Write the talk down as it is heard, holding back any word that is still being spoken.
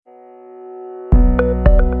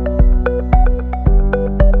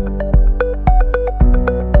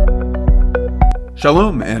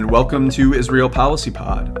Shalom and welcome to Israel Policy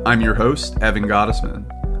Pod. I'm your host, Evan Gottesman.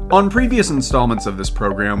 On previous installments of this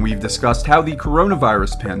program, we've discussed how the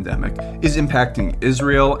coronavirus pandemic is impacting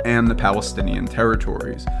Israel and the Palestinian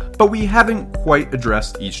territories, but we haven't quite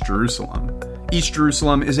addressed East Jerusalem. East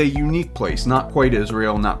Jerusalem is a unique place, not quite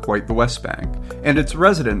Israel, not quite the West Bank, and its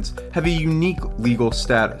residents have a unique legal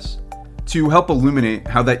status. To help illuminate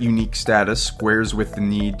how that unique status squares with the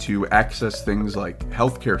need to access things like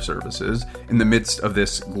healthcare services in the midst of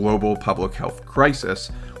this global public health crisis,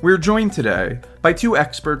 we're joined today by two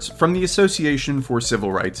experts from the Association for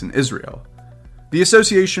Civil Rights in Israel. The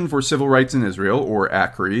Association for Civil Rights in Israel, or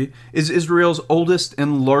ACRI, is Israel's oldest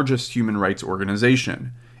and largest human rights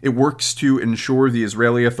organization. It works to ensure the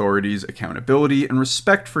Israeli authorities' accountability and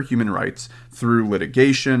respect for human rights through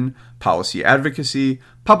litigation, policy advocacy,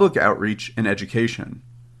 public outreach, and education.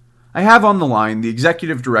 I have on the line the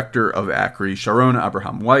executive director of ACRI, Sharon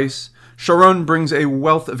Abraham Weiss. Sharon brings a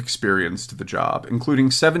wealth of experience to the job, including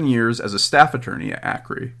 7 years as a staff attorney at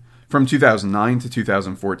ACRI. From 2009 to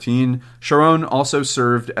 2014, Sharon also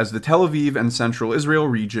served as the Tel Aviv and Central Israel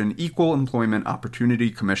Region Equal Employment Opportunity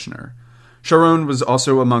Commissioner. Sharon was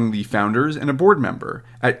also among the founders and a board member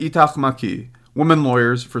at Itach Maki, Women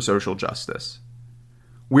Lawyers for Social Justice.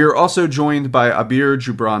 We are also joined by Abir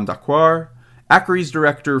Jubran Dakwar, ACRI's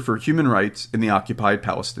Director for Human Rights in the Occupied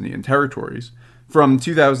Palestinian Territories. From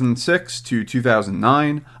 2006 to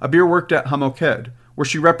 2009, Abir worked at Hamoked, where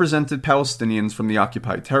she represented Palestinians from the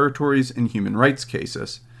occupied territories in human rights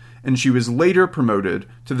cases, and she was later promoted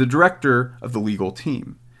to the director of the legal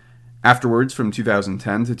team. Afterwards, from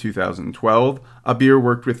 2010 to 2012, Abir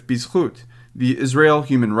worked with Bizchut, the Israel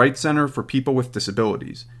Human Rights Center for People with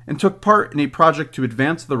Disabilities, and took part in a project to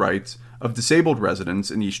advance the rights of disabled residents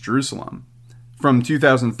in East Jerusalem. From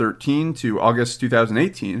 2013 to August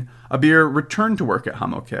 2018, Abir returned to work at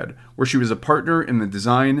Hamoked, where she was a partner in the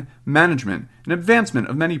design, management, and advancement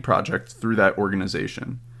of many projects through that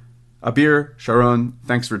organization. Abir, Sharon,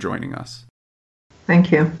 thanks for joining us.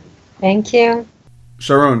 Thank you. Thank you.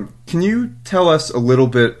 Sharon, can you tell us a little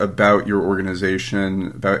bit about your organization,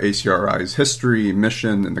 about ACRI's history,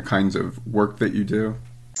 mission, and the kinds of work that you do?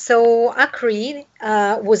 So ACRI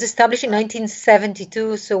was established in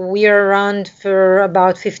 1972, so we are around for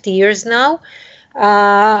about 50 years now.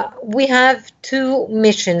 We have two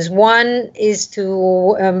missions. One is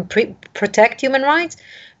to protect human rights,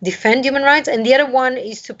 defend human rights, and the other one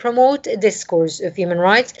is to promote a discourse of human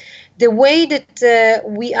rights. The way that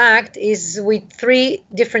we act is with three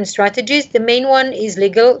different strategies. The main one is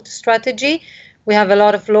legal strategy. We have a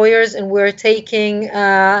lot of lawyers, and we're taking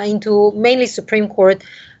into mainly Supreme Court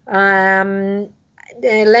the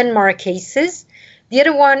landmark cases. The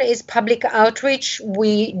other one is public outreach.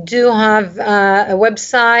 We do have a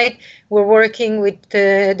website. We're working with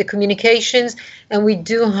the communications, and we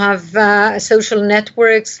do have social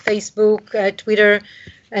networks, Facebook, Twitter,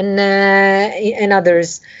 and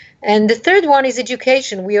others. And the third one is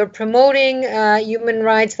education. We are promoting human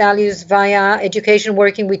rights values via education,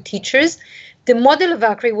 working with teachers. The model of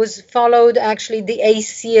ACRI was followed actually the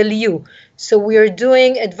ACLU. So we are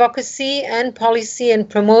doing advocacy and policy and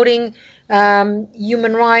promoting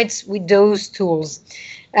human rights with those tools.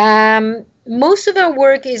 Most of our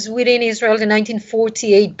work is within Israel, the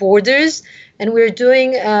 1948 borders, and we're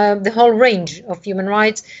doing the whole range of human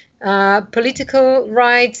rights, political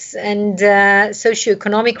rights and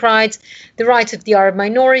socioeconomic rights, the rights of the Arab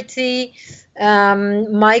minority,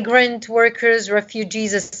 migrant workers,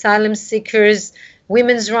 refugees, asylum seekers,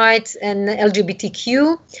 women's rights, and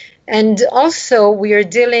LGBTQ. And also we are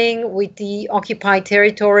dealing with the occupied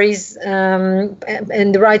territories and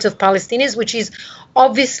the rights of Palestinians, which is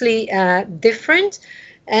obviously different.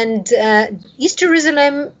 And East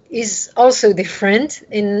Jerusalem is also different.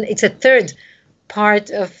 It's a third part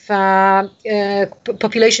of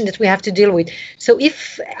population that we have to deal with. So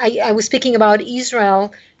if I was speaking about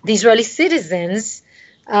Israel, the Israeli citizens,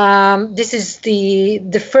 this is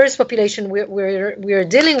the first population we're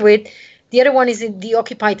dealing with. The other one is in the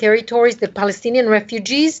occupied territories, the Palestinian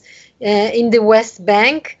refugees in the West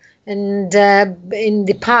Bank, and in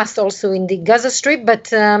the past also in the Gaza Strip. But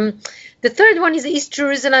the third one is East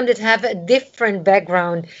Jerusalem, that have a different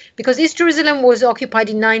background, because East Jerusalem was occupied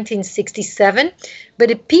in 1967, but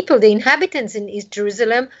the people, the inhabitants in East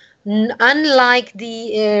Jerusalem, unlike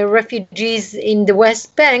the refugees in the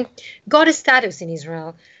West Bank, got a status in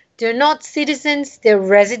Israel. They're not citizens, they're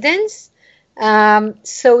residents.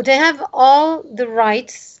 So they have all the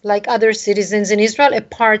rights like other citizens in Israel,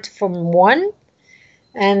 apart from one.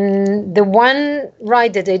 And the one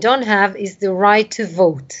right that they don't have is the right to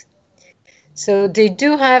vote. So they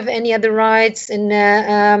do have any other rights, and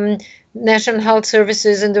national health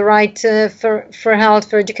services and the right for health,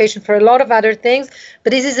 for education, for a lot of other things.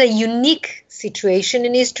 But this is a unique situation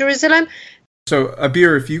in East Jerusalem. So,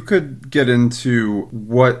 Abir, if you could get into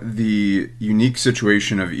what the unique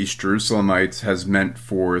situation of East Jerusalemites has meant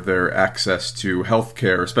for their access to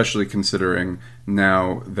healthcare, especially considering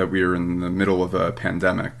now that we are in the middle of a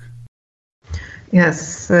pandemic.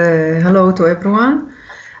 Yes, hello to everyone.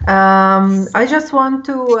 I just want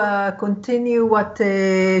to continue what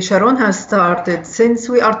Sharon has started. Since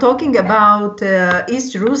we are talking about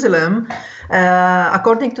East Jerusalem,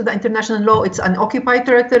 according to the international law, it's an occupied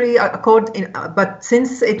territory, but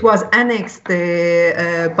since it was annexed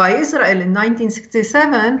by Israel in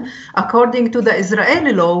 1967, according to the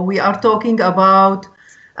Israeli law, we are talking about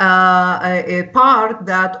a part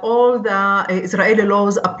that all the Israeli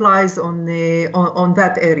laws applies on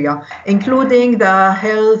that area, including the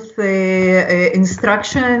health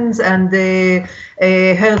instructions and the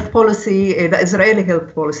health policy, the Israeli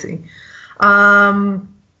health policy.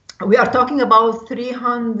 We are talking about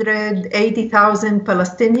 380,000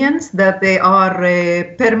 Palestinians that they are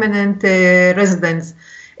permanent residents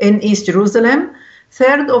in East Jerusalem.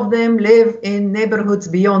 Third of them live in neighborhoods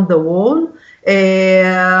beyond the wall. They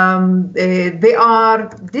are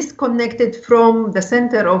disconnected from the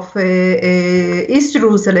center of East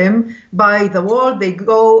Jerusalem by the wall. They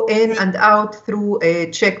go in and out through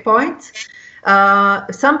checkpoints.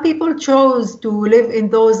 Some people chose to live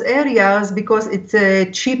in those areas because it's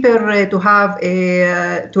cheaper to have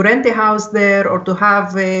to rent a house there or to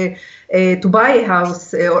have to buy a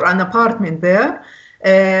house or an apartment there.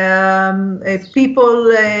 People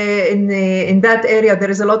in that area, there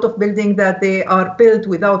is a lot of buildings that they are built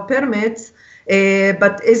without permits,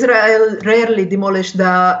 but Israel rarely demolished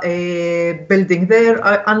the building there,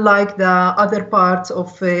 unlike the other parts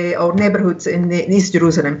of our neighborhoods in East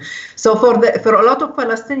Jerusalem. So for a lot of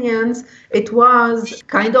Palestinians, it was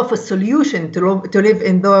kind of a solution to live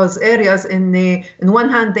in those areas. In one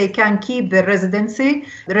hand, they can keep their residency.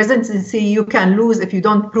 The residency you can lose if you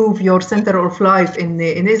don't prove your center of life in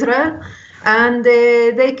Israel. And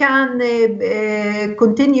they can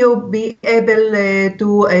continue be able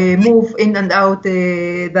to move in and out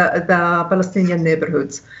the Palestinian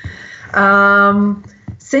neighborhoods.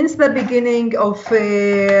 Since the beginning of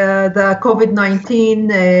the COVID-19,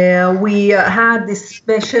 we had this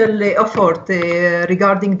special effort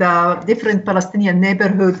regarding the different Palestinian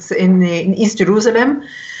neighborhoods in East Jerusalem.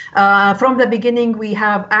 From the beginning, we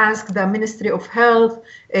have asked the Ministry of Health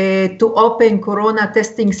to open corona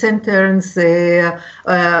testing centers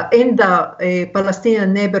in the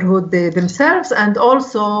Palestinian neighborhood themselves, and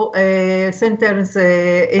also centers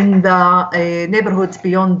in the neighborhoods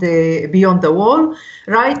beyond the wall.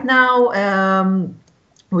 Right now,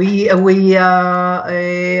 we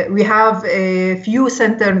have a few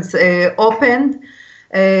centers opened.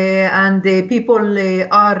 And the people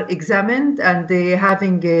are examined and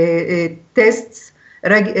having tests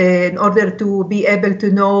in order to be able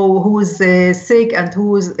to know who's sick and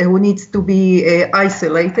who needs to be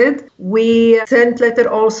isolated. We sent letter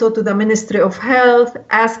also to the Ministry of Health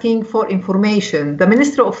asking for information. The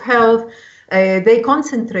Ministry of Health they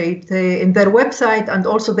concentrate in their website, and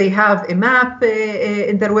also they have a map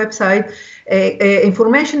in their website,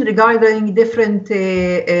 information regarding different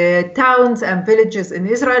towns and villages in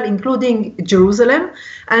Israel, including Jerusalem.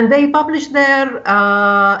 And they publish there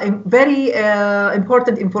very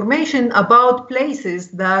important information about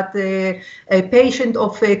places that a patient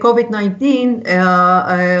of COVID-19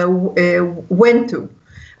 went to.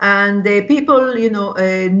 And people,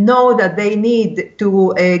 know that they need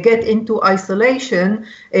to get into isolation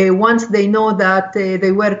once they know that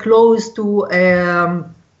they were close to a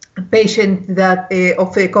patient that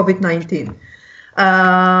of COVID-19.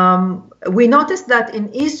 We noticed that in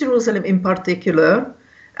East Jerusalem in particular,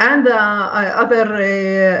 and other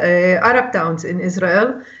Arab towns in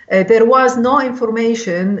Israel, there was no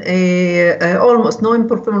information, almost no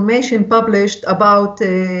information published about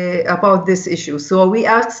this issue. So we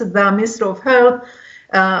asked the Minister of Health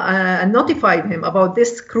and notified him about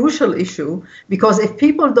this crucial issue, because if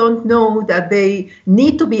people don't know that they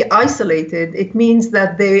need to be isolated, it means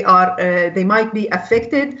that they might be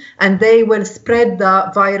affected and they will spread the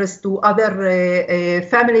virus to other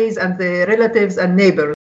families and relatives and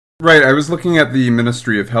neighbors. Right, I was looking at the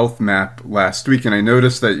Ministry of Health map last week, and I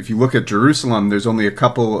noticed that if you look at Jerusalem, there's only a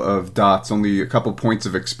couple of dots, only a couple points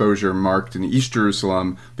of exposure marked in East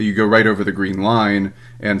Jerusalem, but you go right over the green line,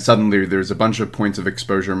 and suddenly there's a bunch of points of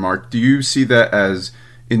exposure marked. Do you see that as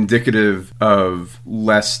indicative of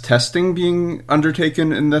less testing being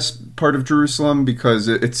undertaken in this part of Jerusalem? Because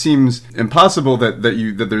it seems impossible that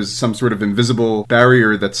there's some sort of invisible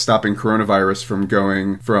barrier that's stopping coronavirus from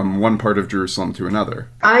going from one part of Jerusalem to another.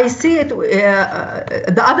 I see it.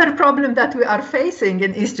 The other problem that we are facing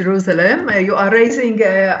in East Jerusalem, you are raising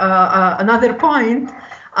another point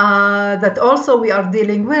that also we are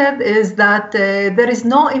dealing with, is that there is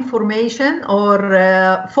no information or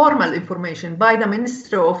formal information by the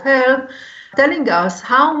Ministry of Health telling us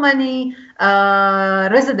how many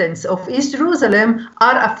residents of East Jerusalem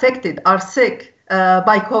are affected, are sick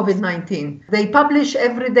by COVID-19. They publish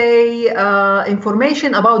every day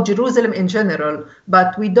information about Jerusalem in general,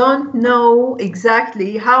 but we don't know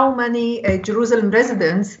exactly how many Jerusalem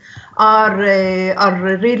residents are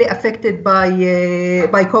really affected by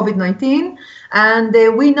COVID-19. And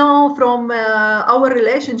we know from our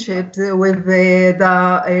relationships with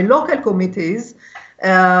the local committees,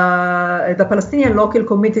 the Palestinian local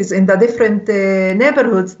committees in the different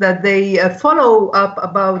neighborhoods, that they follow up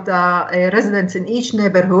about residents in each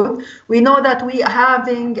neighborhood. We know that we are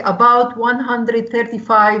having about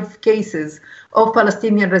 135 cases of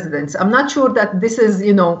Palestinian residents. I'm not sure that this is,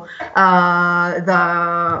 the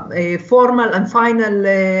formal and final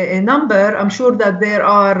number. I'm sure that there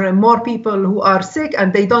are more people who are sick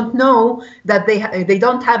and they don't know that they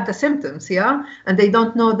don't have the symptoms, and they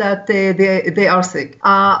don't know that they are sick.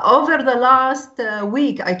 Over the last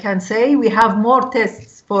week, I can say we have more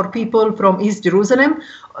tests for people from East Jerusalem.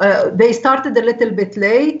 They started a little bit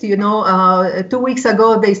late, 2 weeks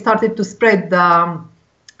ago. They started to spread the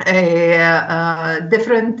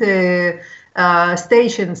different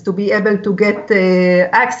stations to be able to get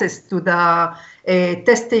access to the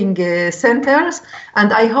testing centers.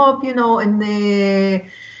 And I hope, in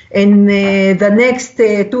the next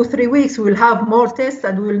 2-3 weeks, we'll have more tests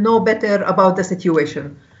and we'll know better about the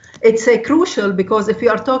situation. It's crucial because if you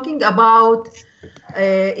are talking about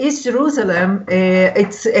East Jerusalem,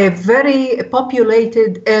 it's a very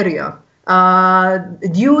populated area.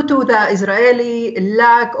 Due to the Israeli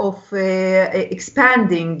lack of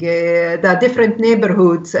expanding the different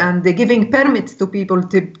neighborhoods and giving permits to people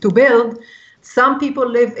to build, some people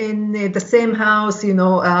live in the same house,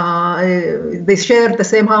 they share the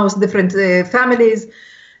same house, different families.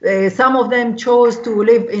 Some of them chose to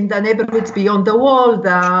live in the neighborhoods beyond the wall.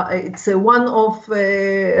 It's one of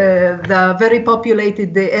the very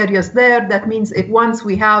populated areas there. That means if once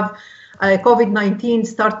we have COVID-19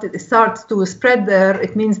 starts to spread there,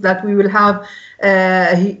 it means that we will have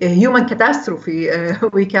a human catastrophe,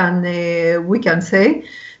 we can say.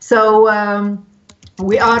 So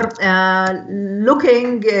we are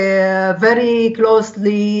looking very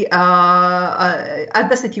closely at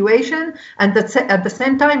the situation, and at the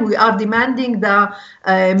same time we are demanding the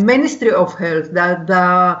Ministry of Health, that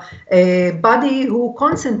the body who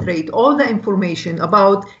concentrate all the information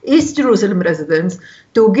about East Jerusalem residents,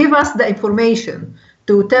 to give us the information,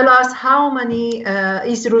 to tell us how many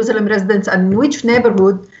East Jerusalem residents and which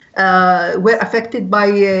neighborhood were affected by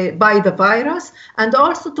the virus, and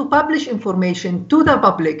also to publish information to the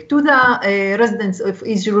public, to the residents of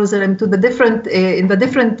East Jerusalem, to the different in the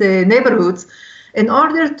different neighborhoods, in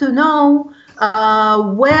order to know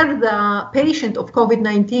where the patient of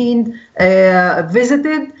COVID-19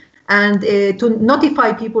 visited, and to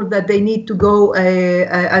notify people that they need to go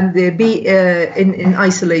and be in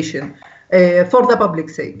isolation for the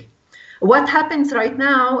public's sake. What happens right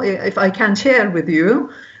now, if I can share with you,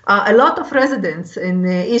 a lot of residents in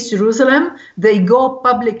East Jerusalem, they go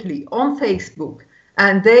publicly on Facebook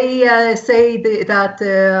and they say that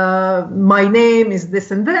my name is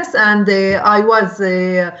this and this, and I was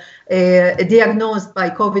diagnosed by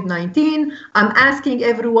COVID-19. I'm asking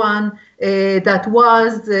everyone that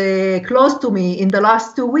was close to me in the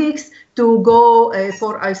last 2 weeks to go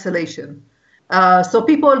for isolation. So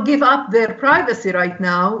people give up their privacy right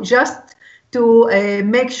now just to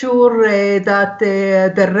make sure that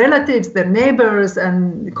their relatives, their neighbors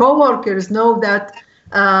and co-workers know that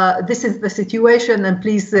this is the situation, and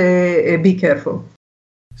please be careful.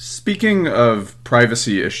 Speaking of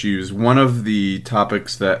privacy issues, one of the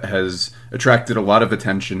topics that has attracted a lot of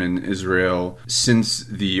attention in Israel since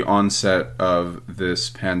the onset of this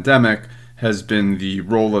pandemic has been the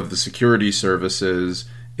role of the security services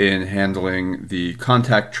in handling the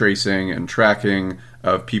contact tracing and tracking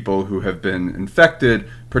of people who have been infected,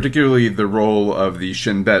 particularly the role of the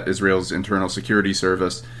Shin Bet, Israel's internal security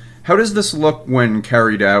service. How does this look when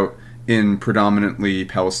carried out in predominantly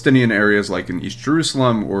Palestinian areas like in East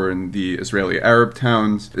Jerusalem or in the Israeli Arab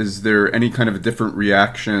towns? Is there any kind of a different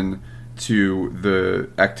reaction to the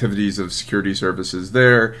activities of security services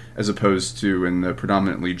there as opposed to in the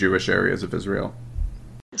predominantly Jewish areas of Israel?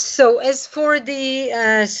 So as for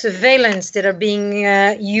the surveillance that are being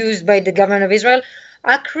used by the government of Israel,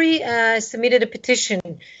 ACRI submitted a petition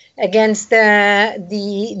against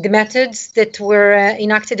the methods that were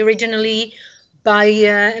enacted originally by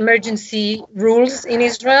emergency rules in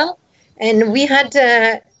Israel. And we had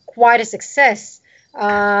quite a success.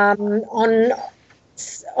 On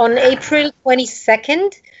April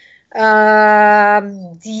 22nd,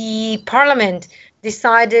 the parliament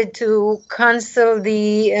decided to cancel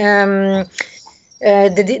the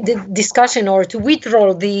discussion or to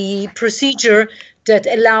withdraw the procedure that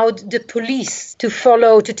allowed the police to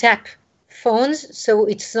tap phones. So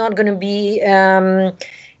it's not going to be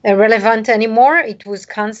relevant anymore. It was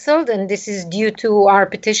cancelled, and this is due to our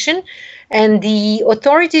petition. And the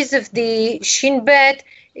authorities of the Shin Bet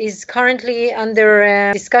is currently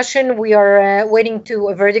under discussion. We are waiting to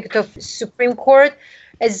a verdict of Supreme Court.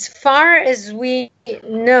 As far as we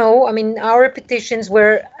know, I mean, our petitions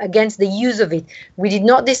were against the use of it. We did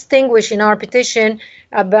not distinguish in our petition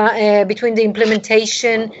between the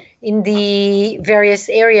implementation in the various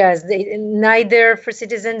areas, neither for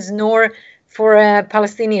citizens nor for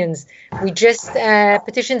Palestinians. We just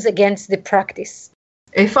petitions against the practice.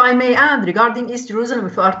 If I may add, regarding East Jerusalem,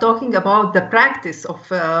 if we are talking about the practice of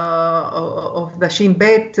the Shin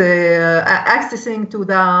Bet accessing to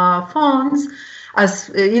the phones, as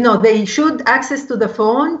you know, they should access to the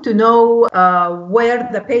phone to know where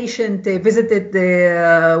the patient visited,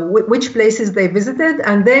 which places they visited,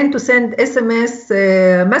 and then to send SMS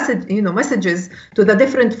messages to the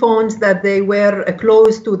different phones that they were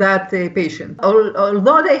close to that patient.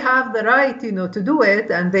 Although they have the right, to do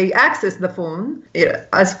it, and they access the phone,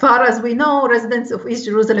 as far as we know, residents of East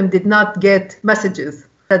Jerusalem did not get messages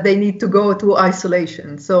that they need to go to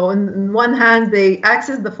isolation. So on one hand, they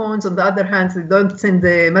access the phones. On the other hand, they don't send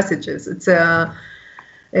the messages. It's a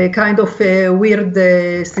kind of a weird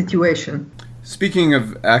situation. Speaking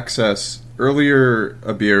of access, earlier,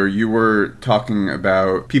 Abir, you were talking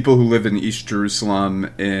about people who live in East Jerusalem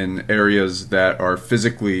in areas that are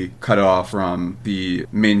physically cut off from the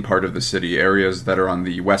main part of the city, areas that are on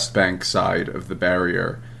the West Bank side of the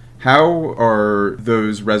barrier. How are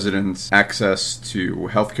those residents' access to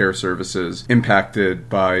healthcare services impacted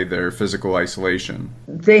by their physical isolation?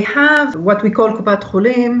 They have what we call Kupat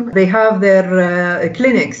Cholim. They have their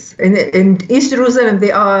clinics. In East Jerusalem,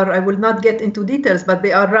 they are, I will not get into details, but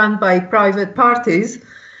they are run by private parties.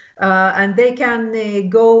 And they can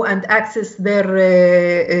go and access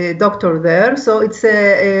their doctor there. So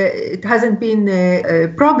it hasn't been a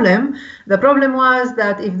problem. The problem was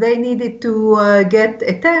that if they needed to get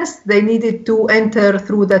a test, they needed to enter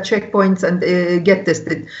through the checkpoints and get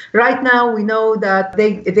tested. Right now, we know that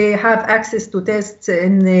they have access to tests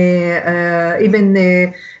in even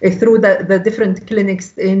through the different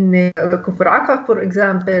clinics in Kufr Aqab, for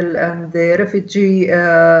example, and the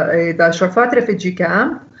Shafat refugee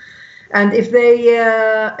camp. And if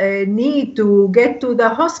they need to get to the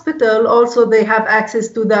hospital, also they have access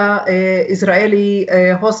to the Israeli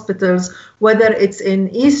hospitals, whether it's in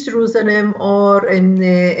East Jerusalem or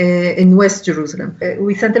in West Jerusalem.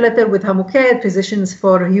 We sent a letter with Hamuked, Physicians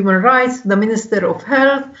for Human Rights, the Minister of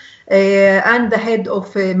Health, and the head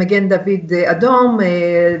of Magen David Adom,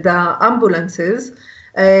 the ambulances,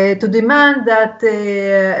 to demand that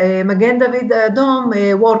Magen David Adom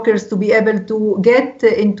workers to be able to get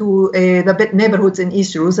into the neighborhoods in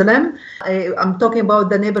East Jerusalem. I'm talking about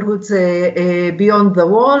the neighborhoods beyond the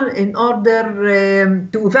wall in order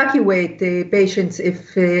to evacuate patients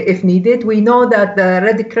if needed. We know that the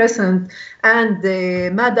Red Crescent and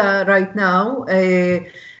MADA right now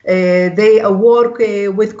they work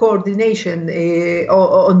with coordination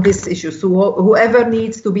on this issue. So whoever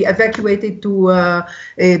needs to be evacuated to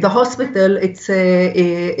the hospital,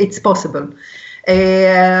 it's possible.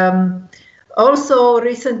 Also,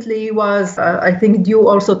 recently was, I think, due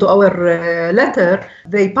also to our letter,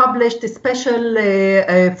 they published a special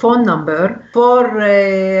phone number for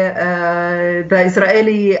the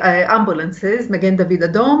Israeli ambulances, Magen David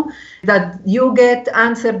Adom, that you get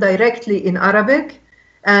answered directly in Arabic.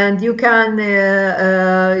 And you can,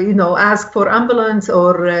 ask for ambulance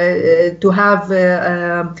or to have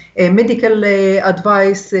a medical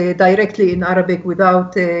advice directly in Arabic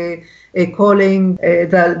without calling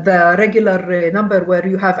the regular number where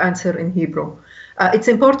you have answer in Hebrew. It's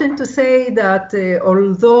important to say that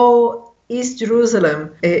although East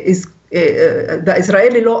Jerusalem is the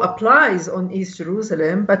Israeli law applies on East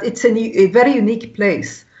Jerusalem, but it's a very unique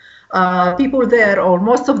place. People there, or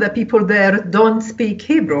most of the people there, don't speak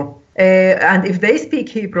Hebrew. And if they speak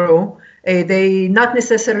Hebrew, They not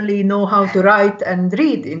necessarily know how to write and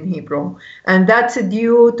read in Hebrew. And that's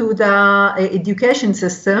due to the education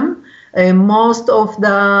system. Most of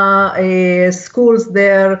the schools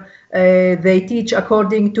there, they teach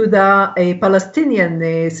according to the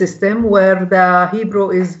Palestinian system, where the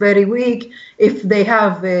Hebrew is very weak if they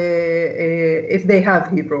have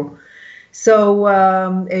Hebrew. So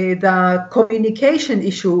the communication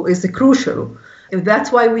issue is crucial.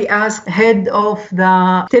 That's why we asked head of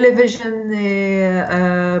the television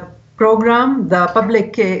program, the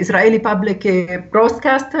public Israeli public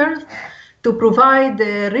broadcasters, to provide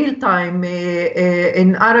real-time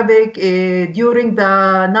in Arabic during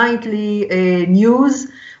the nightly news,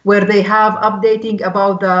 where they have updating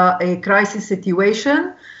about the crisis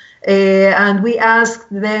situation. And we asked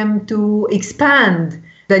them to expand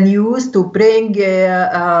the news to bring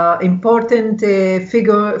important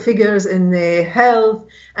figures in health,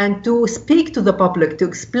 and to speak to the public, to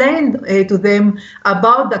explain to them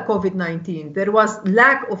about the COVID-19. There was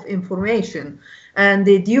lack of information. And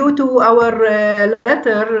due to our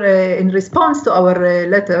letter, in response to our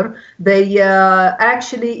letter, they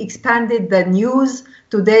actually expanded the news.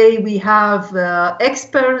 Today we have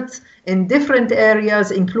experts in different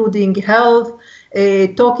areas, including health,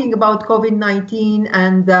 talking about COVID-19,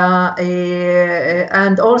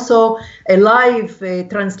 and also a live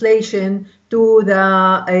translation to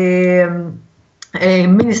the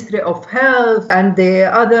Ministry of Health and the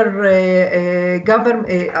other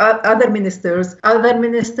other ministers'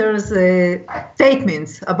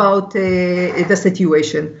 statements about the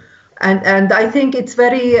situation. And I think it's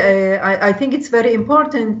very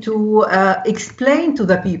important to explain to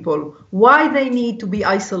the people why they need to be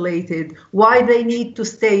isolated, why they need to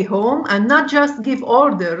stay home, and not just give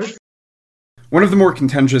orders. One of the more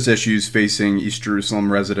contentious issues facing East Jerusalem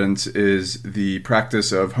residents is the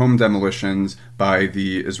practice of home demolitions by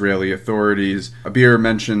the Israeli authorities. Abir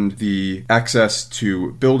mentioned the access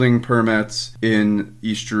to building permits in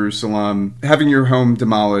East Jerusalem. Having your home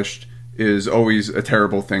demolished is always a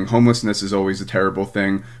terrible thing. Homelessness is always a terrible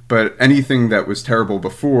thing. But anything that was terrible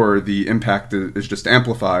before, the impact is just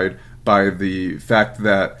amplified by the fact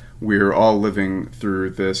that we're all living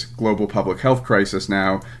through this global public health crisis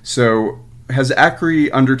now. So has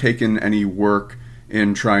ACRI undertaken any work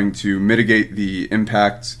in trying to mitigate the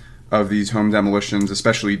impacts of these home demolitions,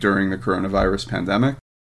 especially during the coronavirus pandemic?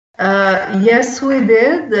 Yes, we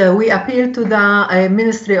did. We appealed to the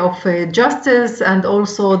Ministry of Justice, and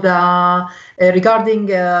also regarding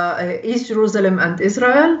East Jerusalem and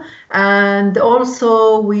Israel. And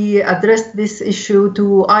also we addressed this issue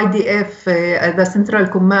to IDF, the Central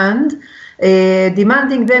Command,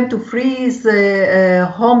 demanding them to freeze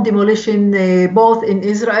home demolition both in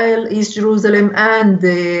Israel, East Jerusalem, and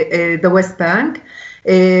the West Bank.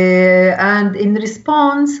 And in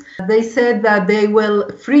response, they said that they will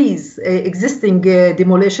freeze existing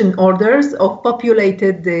demolition orders of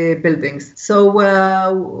populated buildings. So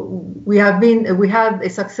we had a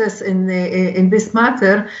success in this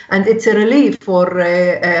matter, and it's a relief for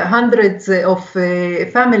hundreds of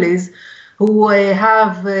families who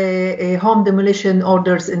have home demolition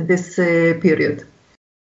orders in this period.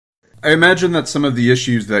 I imagine that some of the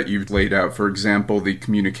issues that you've laid out, for example, the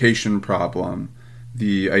communication problem,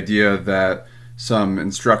 the idea that some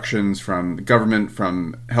instructions from the government,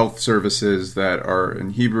 from health services that are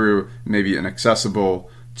in Hebrew, maybe inaccessible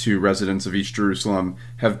to residents of East Jerusalem,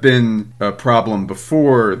 have been a problem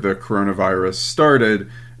before the coronavirus started.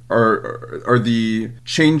 Are the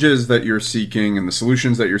changes that you're seeking and the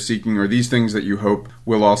solutions that you're seeking, are these things that you hope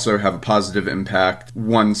will also have a positive impact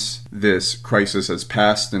once this crisis has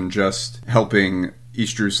passed, and just helping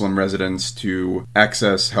East Jerusalem residents to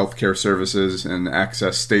access healthcare services and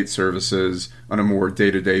access state services on a more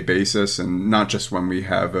day-to-day basis, and not just when we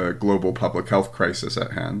have a global public health crisis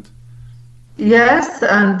at hand? Yes,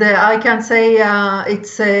 and I can say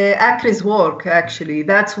it's ACRI's work, actually.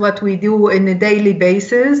 That's what we do on a daily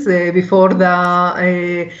basis.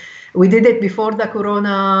 We did it before the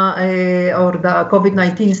corona or the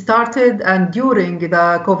COVID-19 started, and during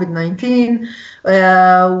the COVID-19,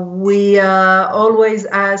 we always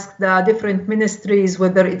ask the different ministries,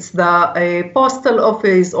 whether it's the postal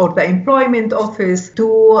office or the employment office,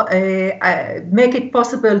 to make it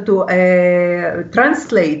possible to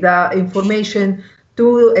translate the information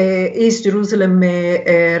to East Jerusalem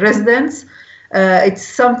residents. It's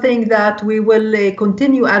something that we will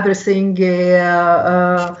continue addressing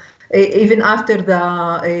even after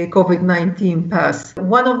the COVID-19 pass.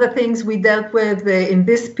 One of the things we dealt with in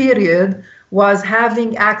this period was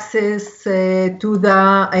having access to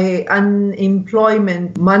the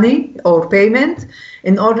unemployment money or payment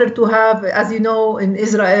in order to have, as you know, in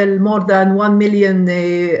Israel, more than 1 million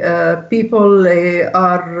people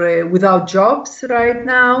are without jobs right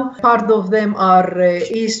now. Part of them are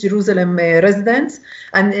East Jerusalem residents.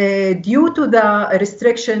 And due to the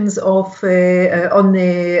restrictions of on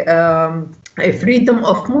freedom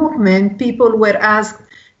of movement, people were asked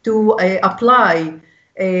to apply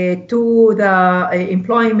to the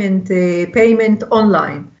employment payment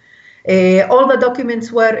online. All the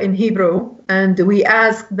documents were in Hebrew, and we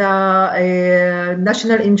asked the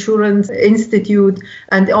National Insurance Institute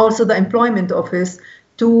and also the Employment Office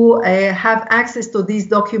to have access to these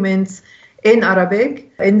documents in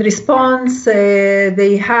Arabic. In response,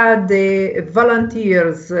 they had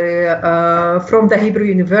volunteers from the Hebrew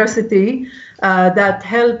University that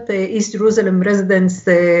helped East Jerusalem residents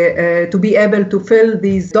to be able to fill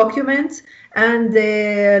these documents. And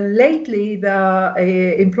lately, the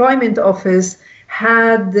Employment Office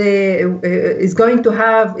is going to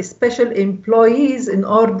have special employees in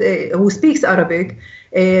order who speaks Arabic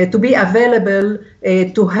to be available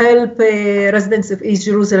to help residents of East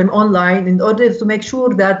Jerusalem online in order to make sure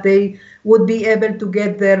that they would be able to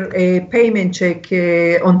get their payment check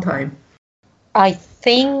on time. I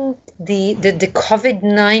think the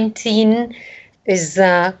COVID-19 is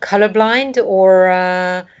colorblind, or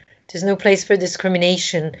there's no place for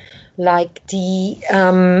discrimination. Like the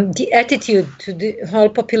attitude to the whole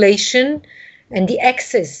population and the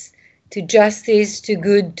access to justice, to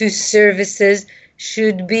good, to services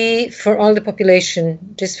should be for all the population,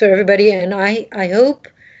 just for everybody. And I hope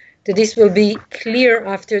that this will be clear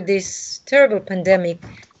after this terrible pandemic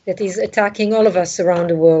that is attacking all of us around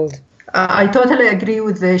the world. I totally agree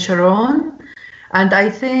with Sharon. And I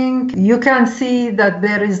think you can see that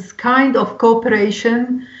there is kind of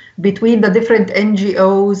cooperation between the different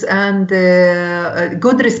NGOs and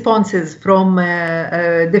good responses from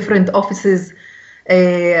different offices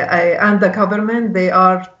and the government. They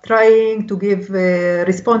are trying to give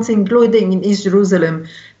response, including in East Jerusalem,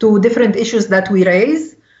 to different issues that we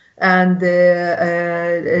raise and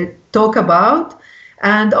talk about.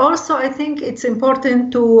 And also, I think it's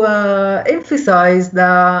important to emphasize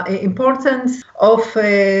the importance of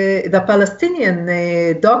the Palestinian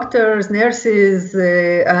doctors, nurses,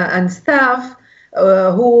 and staff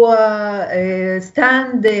who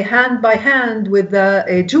stand hand by hand with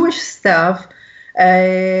the Jewish staff,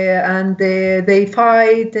 and they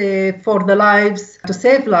fight for the lives, to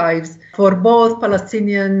save lives for both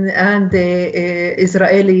Palestinian and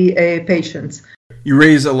Israeli patients. You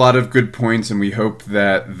raise a lot of good points, and we hope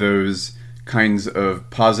that those kinds of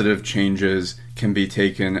positive changes can be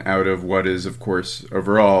taken out of what is, of course,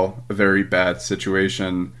 overall a very bad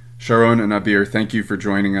situation. Sharon and Abir, thank you for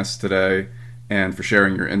joining us today and for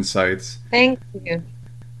sharing your insights. Thank you.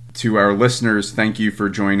 To our listeners, thank you for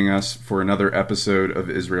joining us for another episode of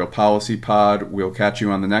Israel Policy Pod. We'll catch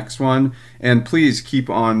you on the next one. And please keep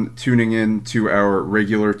on tuning in to our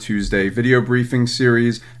regular Tuesday video briefing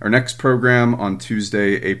series. Our next program on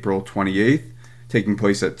Tuesday, April 28th, taking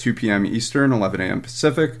place at 2 p.m. Eastern, 11 a.m.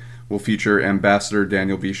 Pacific, will feature Ambassador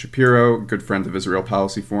Daniel V. Shapiro, good friend of Israel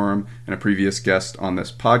Policy Forum and a previous guest on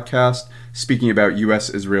this podcast, speaking about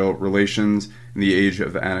U.S.-Israel relations in the age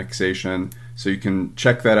of annexation. So you can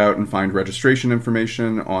check that out and find registration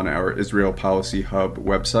information on our Israel Policy Hub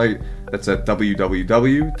website. That's at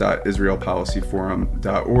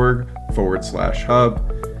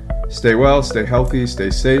www.israelpolicyforum.org/hub. Stay well, stay healthy, stay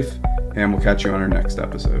safe, and we'll catch you on our next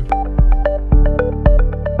episode.